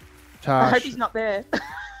warming up, Tash. I hope he's not there.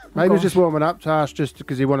 Maybe he was just warming up, Tash, just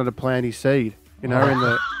because he wanted to plant his seed, in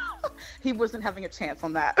the... He wasn't having a chance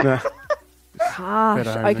on that. No. Gosh,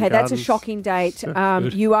 okay, that's a shocking date.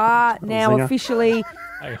 You are now Zinger. officially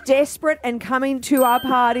desperate and coming to our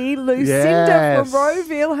party, Lucinda Yes. from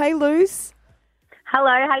Rowville. Hey, Luce. Hello,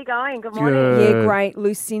 how you going? Good morning. Yeah, great.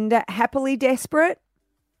 Lucinda, happily desperate?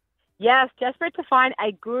 Yes, desperate to find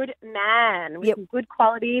a good man with some good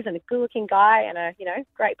qualities and a good-looking guy and a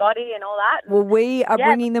great body and all that. Well, we are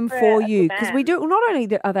bringing them for you because man. we do. Not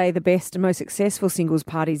only are they the best and most successful singles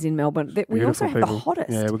parties in Melbourne, that we also have Beautiful the people. hottest.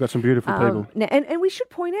 Yeah, we've got some beautiful people. Now, and we should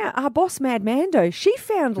point out our boss, Mad Mando, she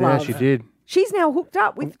found Yeah, love. she did. She's now hooked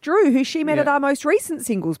up with Drew, who she met at our most recent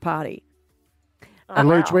singles party. And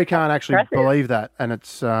Luch, we can't actually Impressive. believe that, and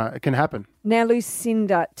it can happen. Now,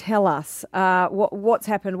 Lucinda, tell us what's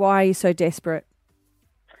happened. Why are you so desperate?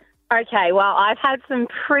 Okay, well, I've had some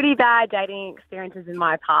pretty bad dating experiences in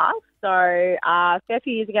my past. So a fair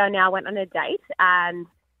few years ago now, I went on a date and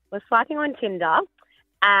was swiping on Tinder.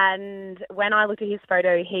 And when I looked at his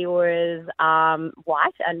photo, he was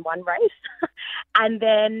white and one race. And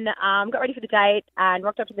then got ready for the date and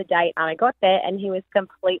rocked up to the date. And I got there and he was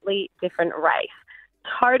completely different race.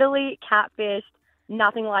 Totally catfished.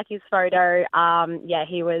 Nothing like his photo.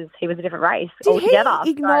 He was a different race altogether. Did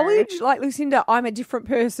he acknowledge, like, Lucinda, I'm a different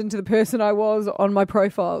person to the person I was on my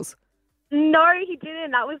profiles? No, he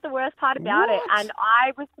didn't. That was the worst part about it. And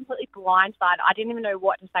I was completely blindsided. I didn't even know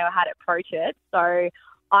what to say or how to approach it. So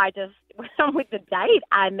I just went on with the date.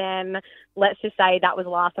 And then let's just say that was the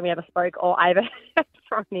last time we ever spoke or I ever heard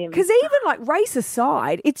from him. Because even, like, race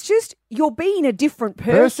aside, it's just you're being a different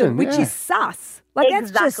person, which is sus. Like,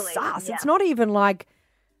 that's just sus. Yeah. It's not even like,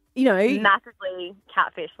 massively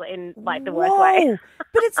catfish in, like, the worst way.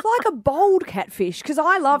 But it's like a bold catfish because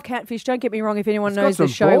I love catfish. Don't get me wrong. If anyone He's knows got the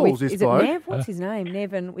some show, balls, is this it bloke. Nev? What's his name?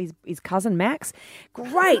 Nev and his cousin Max.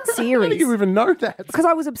 Great series. How do you even know that? Because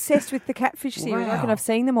I was obsessed with the catfish series. I reckon I've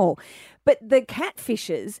seen them all. But the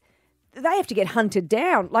catfishers, they have to get hunted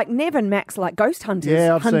down. Like Nev and Max are like ghost hunters,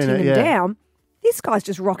 Yeah, I've hunting seen it, them yeah. down. This guy's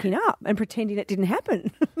just rocking up and pretending it didn't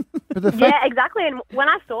happen. But the Yeah, exactly. And when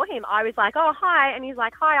I saw him, I was like, oh, hi. And he's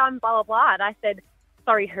like, hi, I'm blah, blah, blah. And I said,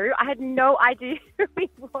 sorry, who? I had no idea who he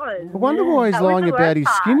was. I wonder why he's That was lying the about worst his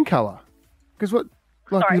part. skin colour. Because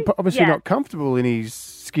Sorry? he's obviously Yeah. not comfortable in his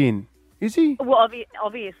skin, is he? Well,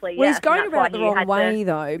 obviously, Well, yes. he's going and that's about why it the he wrong had way, to-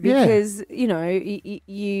 though, because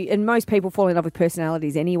you and most people fall in love with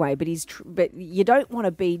personalities anyway. But but you don't want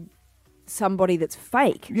to be somebody that's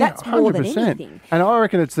fake. Yeah, That's more than 100%. anything. And I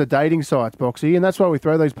reckon it's the dating sites, Boxy, and that's why we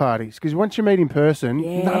throw those parties. Because once you meet in person,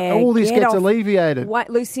 all this get gets off. alleviated. Wait,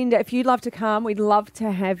 Lucinda, if you'd love to come, we'd love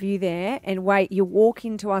to have you there. And wait, you walk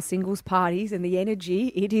into our singles parties and the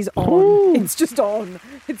energy, it is on. It's just on.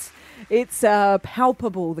 It's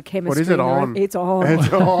palpable, the chemistry. What is it on? It's on.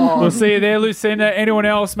 It's on. We'll see you there, Lucinda. Anyone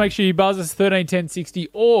else, make sure you buzz us 131060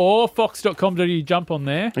 or fox.com.au. Jump on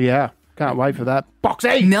there. Yeah, can't wait for that.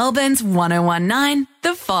 Boxy! Melbourne's 1019,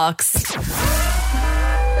 The Fox.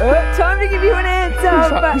 Time to give you an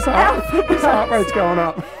answer. His heart rate's going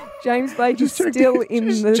up. James Blake is still in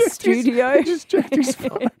the studio. Just checked his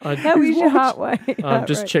phone. How is your heart rate? I'm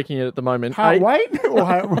just checking it at the moment. Heart weight? Or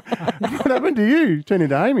what happened to you? Turn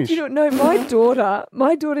into Hamish. Do you not know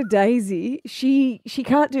my daughter Daisy? She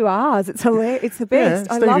can't do R's. It's hilarious. It's the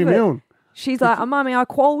best. I Stevie love it. Milne. She's like, Mummy, I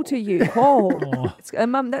qual to you. Qual.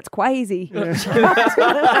 Mum, that's crazy. It's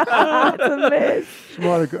a mess.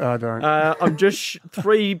 I don't. I'm just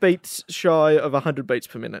 3 beats shy of 100 beats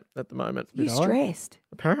per minute at the moment. You stressed.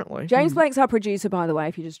 Apparently. James Blake's our producer, by the way,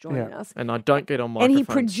 if you're just joining us. And I don't get on And microphones. he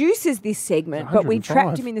produces this segment, but we 105.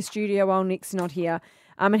 trapped him in the studio while Nick's not here.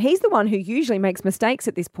 And he's the one who usually makes mistakes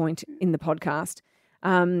at this point in the podcast.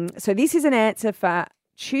 So this is an answer for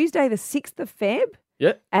Tuesday, the 6th of Feb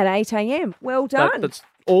Yep. at 8 a.m. Well done. That's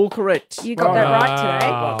all correct. You got that right today.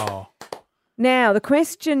 Wow. Now, the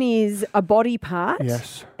question is a body part.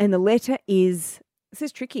 Yes. And the letter is, this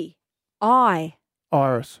is tricky, I.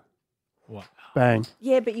 Iris. What? Bang.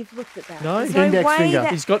 Yeah, but you've looked at that. No, There's Index way finger.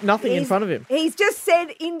 that- He's got nothing in front of him. He's just said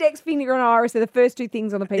index finger and iris are the first two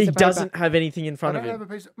things on the piece He of paper. doesn't have anything in I front don't of have him.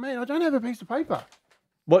 a piece of, man, I don't have a piece of paper.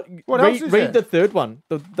 What What read, else is read there? the third one.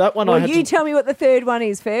 That one I Well, had you to... tell me what the third one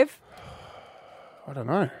is, Fev. I don't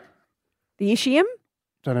know. The ischium,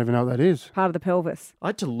 Don't even know what that is. part of the pelvis. I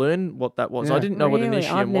had to learn what that was. Yeah. I didn't know what an Really?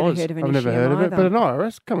 ischium I've never was. heard of an I've never ischium heard of it. either. But an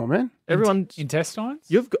iris, come on, man. Everyone, Intestines?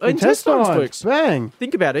 you've got Intestines. intestines works. Bang.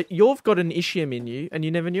 Think about it. You've got an ischium in you, and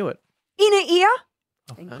you never knew it. Inner ear.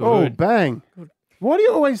 Oh, Good. bang. Why do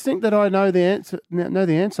you always think that I know the answer? Know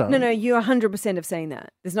the answer? No, you 100% have seen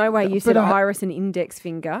that. There's no way you But said I- iris and index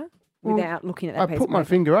finger without looking at that I piece put of my paper.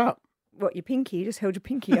 finger up. What, your pinky? You just held your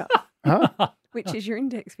pinky up. Huh? Which is your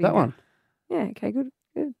index finger? That one. Yeah, okay, good.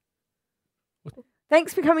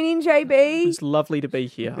 Thanks for coming in, JB. It's lovely to be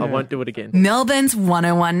here. I Yeah. won't do it again. Melbourne's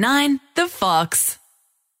 1019, The Fox.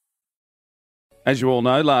 As you all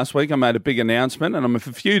know, last week I made a big announcement, and I'm a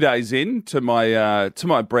few days in to my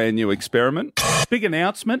brand new experiment. Big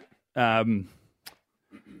announcement. It's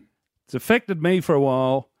affected me for a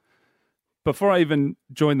while. Before I even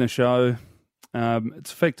joined the show,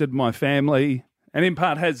 it's affected my family, and in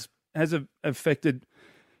part has affected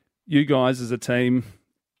you guys as a team.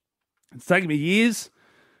 It's taken me years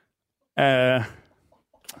to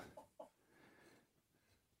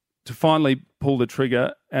finally pull the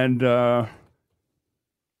trigger, and I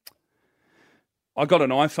got an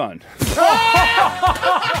iPhone.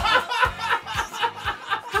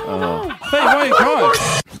 Fee, why are you crying?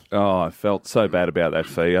 Oh, I felt so bad about that,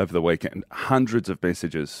 Fee, over the weekend. Hundreds of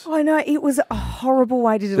messages. I know, it was a horrible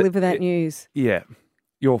way to deliver that news. Yeah.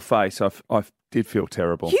 Your face, I did feel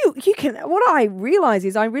terrible. You can. What I realise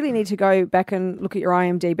is I really need to go back and look at your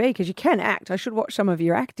IMDb because you can act. I should watch some of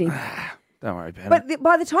your acting. Don't worry about it. But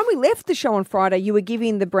by the time we left the show on Friday, you were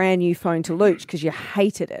giving the brand new phone to Luch because you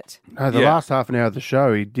hated it. No, the last half an hour of the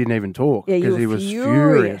show, he didn't even talk Yeah, you because were he was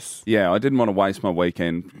furious. Yeah, I didn't want to waste my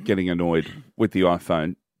weekend getting annoyed with the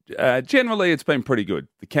iPhone. Generally, it's been pretty good.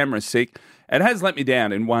 The camera's sick. It has let me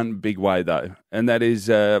down in one big way, though, and that is,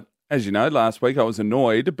 as you know, last week I was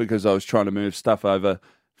annoyed because I was trying to move stuff over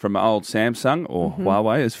from old Samsung, or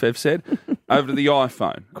Huawei, as Fev said, over to the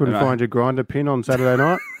iPhone. Couldn't find your grinder pin on Saturday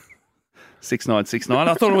night? 6969.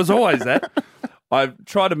 I thought it was always that. I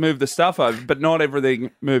tried to move the stuff over, but not everything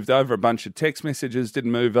moved over. A bunch of text messages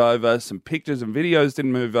didn't move over. Some pictures and videos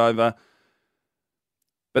didn't move over.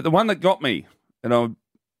 But the one that got me, and I'm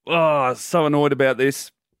so annoyed about this,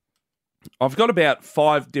 I've got about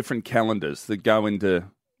 5 different calendars that go into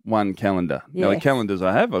one calendar. Now, the calendars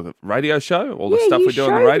I have, a radio show, all the stuff we do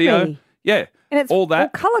on the radio. Me. Yeah. And it's all that. all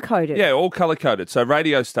colour-coded. Yeah, all colour-coded. So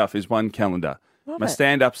radio stuff is one calendar. Love My it.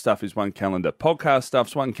 stand-up stuff is one calendar. Podcast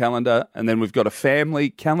stuff's one calendar. And then we've got a family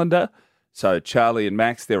calendar. So Charlie and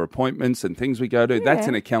Max, their appointments and things we go to, that's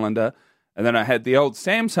in a calendar. And then I had the old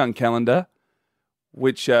Samsung calendar,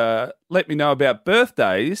 which let me know about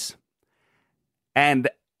birthdays and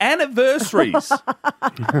anniversaries.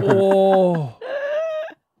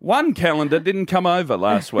 One calendar didn't come over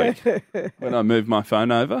last week when I moved my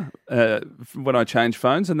phone over, when I changed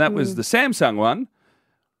phones, and that was the Samsung one,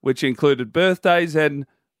 which included birthdays and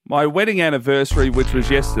my wedding anniversary, which was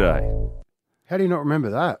yesterday. How do you not remember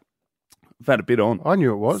that? I've had a bit on. I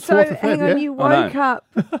knew it was. So 4th of hang Feb, on, yeah? you I woke know. up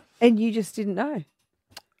and you just didn't know.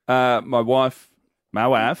 My wife,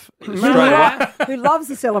 straight away, Who loves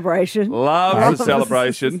the celebration. loves the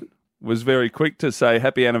celebration, was very quick to say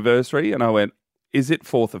happy anniversary, and I went, is it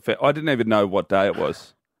 4th of Feb? I didn't even know what day it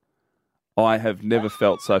was. I have never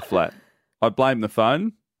felt so flat. I blame the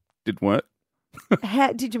phone. Didn't work.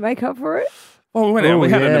 How did you make up for it? Oh, we went out. We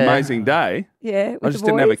had an amazing day. Yeah, with I just the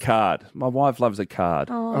didn't have a boys? card. My wife loves a card.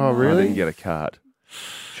 Oh, really? I didn't get a card.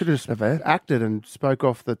 Should have just acted and spoke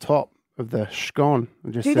off the top of the scone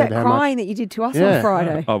and just Do said that how crying much. that you did to us Yeah. on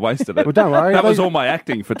Friday. I wasted it. Well, don't worry. That was all my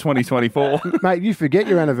acting for 2024. Mate, you forget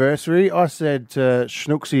your anniversary. I said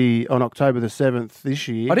Schnooksy on October the 7th this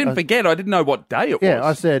year. I didn't forget. I didn't know what day it was. Yeah,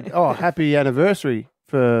 I said, happy anniversary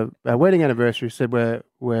for our wedding anniversary. Said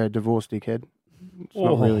we're divorced, dickhead. It's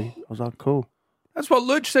not really. I was like, cool. That's what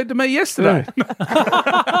Luch said to me yesterday.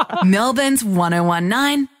 Melbourne's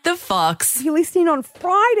 1019, The Fox. If you're listening on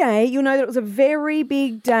Friday, you'll know that it was a very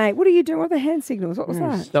big day. What are you doing? What are the hand signals? What was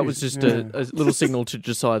that? That was just a little signal to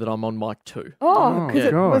decide that I'm on mic 2. Oh, because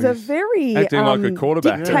it was a very Acting like a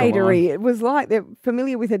quarterback. dictatory. It was like they're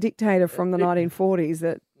familiar with a dictator from the 1940s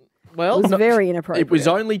that Well, was very inappropriate. It was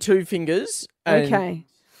only 2 fingers. And Okay.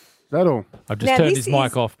 Is that all? I've just Now, turned this his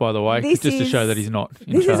mic is- off, by the way, this just to show is- that he's not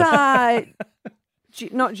in This charge.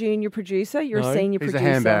 is not junior producer. You're No, a senior he's a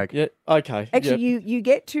producer. handbag. Yeah. Okay. Actually, yep. you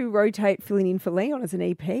get to rotate filling in for Leon as an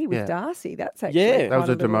EP with Yeah. Darcy. That's actually Yeah. That was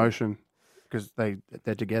a quite little- demotion because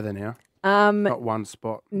they're together now. Um, Not one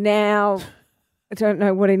spot. Now, I don't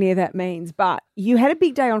know what any of that means, but you had a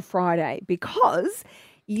big day on Friday because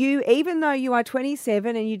you, even though you are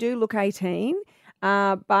 27 and you do look 18,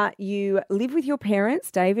 but you live with your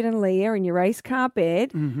parents, David and Leah, in your race car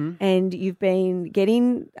bed, and you've been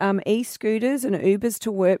getting e-scooters and Ubers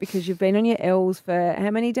to work because you've been on your L's for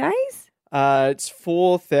how many days? It's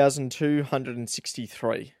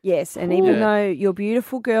 4,263. Yes, and even though your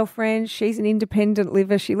beautiful girlfriend, she's an independent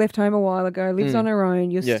liver, she left home a while ago, lives on her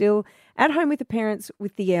own, you're still at home with the parents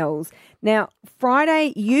with the L's. Now,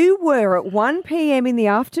 Friday, you were at 1 p.m. in the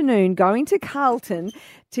afternoon going to Carlton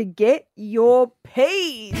to get your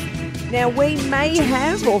peas. Now, we may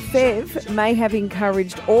have, or Fev may have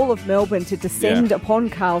encouraged all of Melbourne to descend upon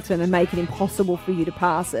Carlton and make it impossible for you to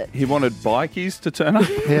pass it. He wanted bikies to turn up.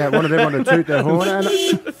 Yeah, wanted everyone to toot their horn. And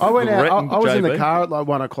I went out, I was in the JB. car at like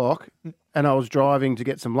 1 o'clock and I was driving to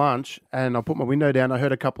get some lunch and I put my window down. I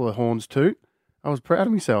heard a couple of horns toot. I was proud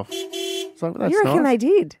of myself. So that's You reckon nice. they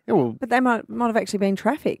did? Yeah, well, But they might have actually been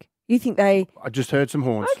traffic. You think they... I just heard some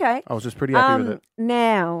horns. Okay. I was just pretty happy with it.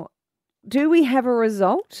 Now, do we have a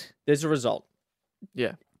result? There's a result.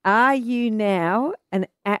 Yeah. Are you now an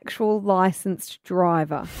actual licensed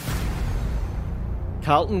driver?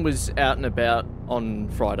 Carlton was out and about on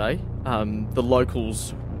Friday. The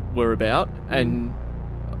locals were about. And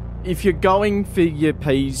if you're going for your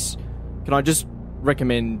P's, can I just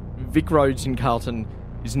recommend Vic Roads in Carlton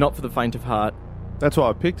is not for the faint of heart. That's why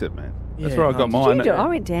I picked it, man. That's Yeah. where I got Did mine. you do it? I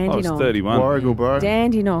went I was Dandenong. 31. Warrigal, bro.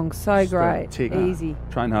 Dandenong, so great. tick. Easy.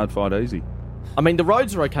 Train hard, fight easy. I mean, the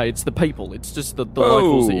roads are okay. It's the people. It's just the Whoa.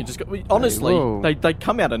 locals that you just got. Honestly, whoa. they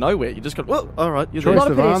come out of nowhere. You just got, well, all right, you're A Troy there.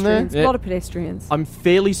 lot of Sivan there? pedestrians. A Yeah. lot of pedestrians. I'm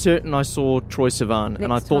fairly certain I saw Troy Sivan, and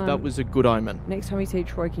I Next thought that time. was a good omen. Next time you see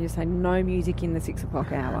Troy, can you say no music in the 6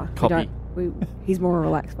 o'clock hour? Copy. He's more a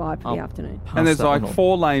relaxed vibe for I'll the afternoon. pass And there's that like one on.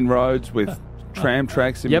 4-lane roads with tram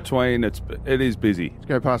tracks in Yep. between. It is busy. Let's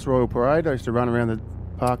go past Royal Parade. I used to run around the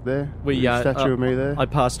park there. We statue of me there. I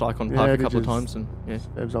passed Icon Yeah, Park a did couple of you? times, and yeah,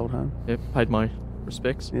 Bev's old home. paid my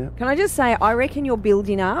respects. Yeah. Can I just say, I reckon you're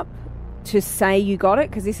building up to say you got it,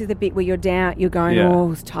 because this is the bit where you're down, you're going, Yeah.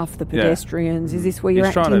 oh, it's tough, the Yeah. pedestrians. Is this where your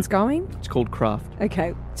He's trying acting's to- going? It's called craft.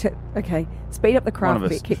 Okay, okay. Speed up the One craft of a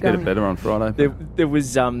us bit. Keep did going. it better on Friday. There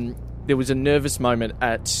was a nervous moment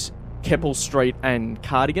at Keppel Street and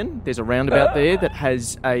Cardigan. There's a roundabout there that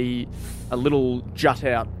has a little jut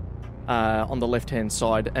out on the left hand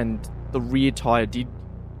side, and the rear tyre did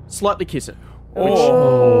slightly kiss it,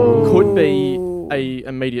 which could be a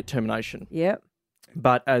immediate termination. Yep.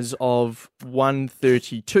 But as of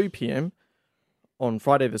 1:32 p.m. on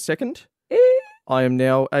Friday the 2nd, I am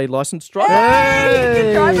now a licensed driver. Hey, you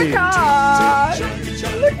can drive a car.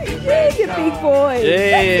 Look at you, you big boy.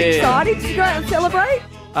 Yeah. That's exciting. Did you go out and celebrate?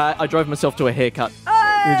 I drove myself to a haircut.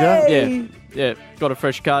 Hey. Yeah, got a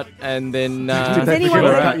fresh cut, and then... Did anyone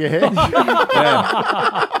cut your hair?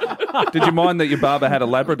 Yeah. Did you mind that your barber had a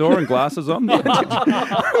Labrador and glasses on?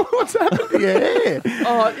 What's happened to your hair?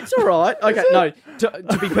 Oh, it's all right. Okay, no,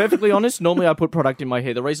 to be perfectly honest, normally I put product in my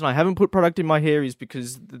hair. The reason I haven't put product in my hair is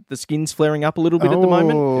because the skin's flaring up a little bit at the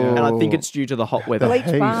moment, and I think it's due to the hot weather.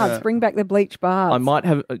 Bleach barbs. Bring back the bleach barbs. I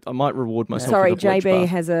might reward myself. Sorry, with a bleach JB bar.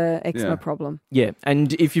 has a eczema problem. Yeah,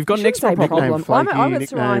 and if you've got an Shouldn't say eczema problem, problem. Flaky, I've got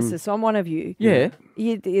nickname. psoriasis, so I'm one of you. yeah,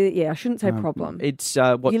 Yeah, I shouldn't say problem. it's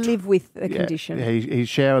what. You live with a Yeah. condition. Yeah, he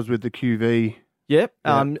showers with the QV. Yep.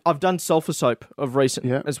 Yeah. I've done sulfur soap of recent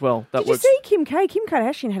Yeah. as well. That Did you works. see Kim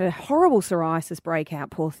Kardashian had a horrible psoriasis breakout,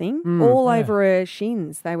 poor thing. All over her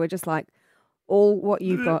shins. They were just like all what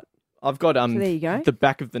you've got. I've got So there you go. the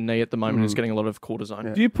back of the knee at the moment is getting a lot of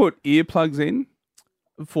cortisone. Do you put earplugs in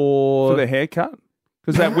for the haircut?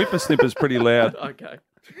 Because that whippersnipper's pretty loud. Okay.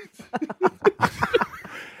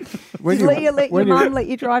 When Did Leah let your mum let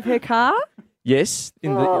you drive her car? Yes.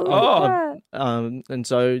 And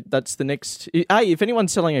so that's the next. Hey, if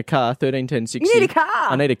anyone's selling a car, 131060. You need a car.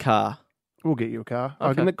 I need a car. We'll get you a car.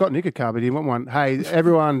 Okay. I got Nick a car, but he didn't want one. Hey,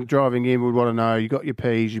 everyone driving in would want to know, you got your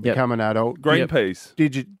P's, you become an adult. Greenpeace.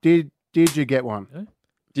 Did you get one?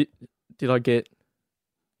 Did I get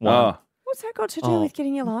one? Oh. What's that got to do with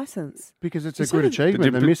getting your license? Because it's a Is good that a-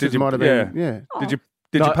 achievement. The missus might have been. Yeah. Did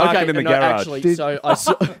you park it in the no, garage? Actually, so I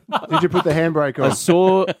saw. Did you put the handbrake on?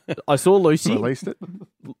 I saw Lucy. Released it.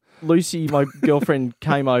 Lucy, my girlfriend,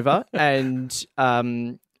 came over, and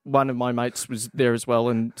one of my mates was there as well,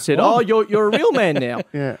 and said, "Oh, you're a real man now."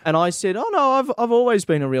 Yeah. And I said, "Oh no, I've always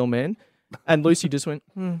been a real man." And Lucy just went,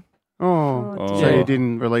 Oh, so dear. you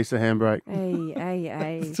didn't release the handbrake.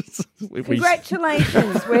 Hey. We-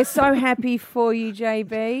 Congratulations. We're so happy for you,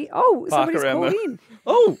 JB. Oh, Park somebody's around called there. in.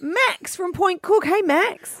 Oh, Max from Point Cook. Hey,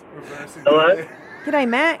 Max. Hello. G'day,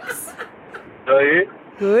 Max. How are you?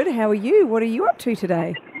 Good. How are you? What are you up to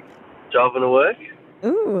today? Driving to work?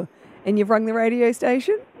 Ooh. And you've rung the radio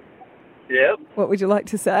station? Yep. What would you like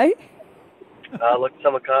to say? Like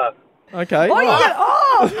summer car. Okay.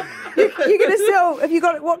 You're going to sell.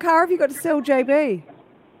 What car have you got to sell, JB?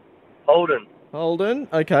 Holden.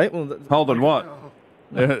 Okay. Well, Holden what?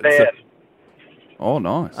 BF. Oh,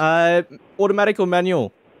 nice. Automatic or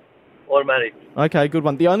manual? Automatic. Okay, good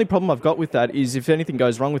one. The only problem I've got with that is if anything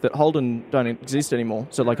goes wrong with it, Holden don't exist anymore.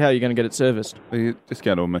 So, like, how are you going to get it serviced? You just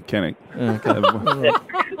go to a mechanic. Okay. Do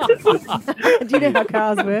you know how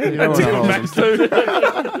cars work? You know what a Holden-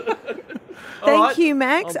 Thank you,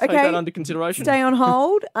 Max. I'll take that under consideration. Stay on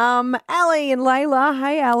hold. Ali and Layla.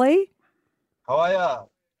 Hey, Ali. How are ya?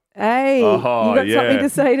 Hey, you got something to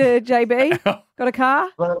say to JB? Got a car?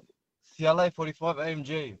 CLA 45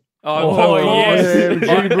 AMG. yes,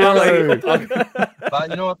 But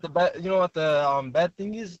you know what the bad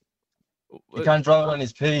thing is? He can't drive it on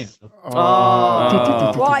his P's.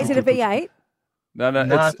 Why is it a V8? No,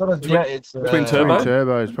 Nah, it's not a V8. It's twin turbo. Twin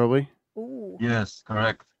turbos, probably. Yes,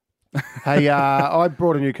 correct. Hey, I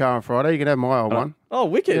brought a new car on Friday. You can have my old one. Oh,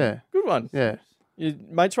 wicked. Yeah. Good one. Yeah. You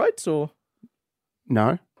mates rates or?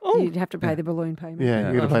 No. You'd have to pay the balloon payment.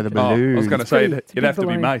 Yeah, you've got to pay the balloon. I was going to say you'd have to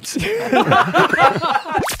be mates.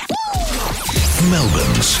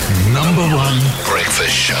 Melbourne's #1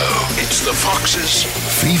 breakfast show. It's the Foxes.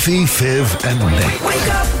 Fifi, Fev, and Nick. Wake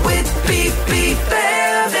up with Beep, Beep,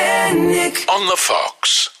 Bev, and Nick. On the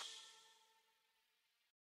Fox.